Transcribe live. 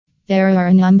There are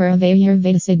a number of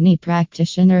Ayurveda Sydney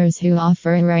practitioners who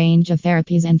offer a range of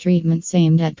therapies and treatments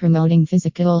aimed at promoting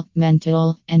physical,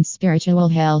 mental, and spiritual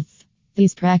health.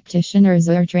 These practitioners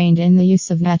are trained in the use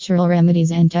of natural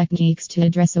remedies and techniques to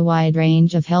address a wide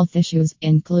range of health issues,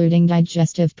 including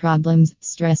digestive problems,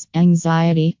 stress,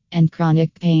 anxiety, and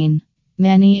chronic pain.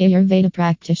 Many Ayurveda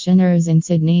practitioners in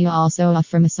Sydney also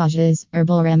offer massages,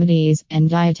 herbal remedies, and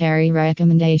dietary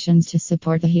recommendations to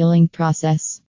support the healing process.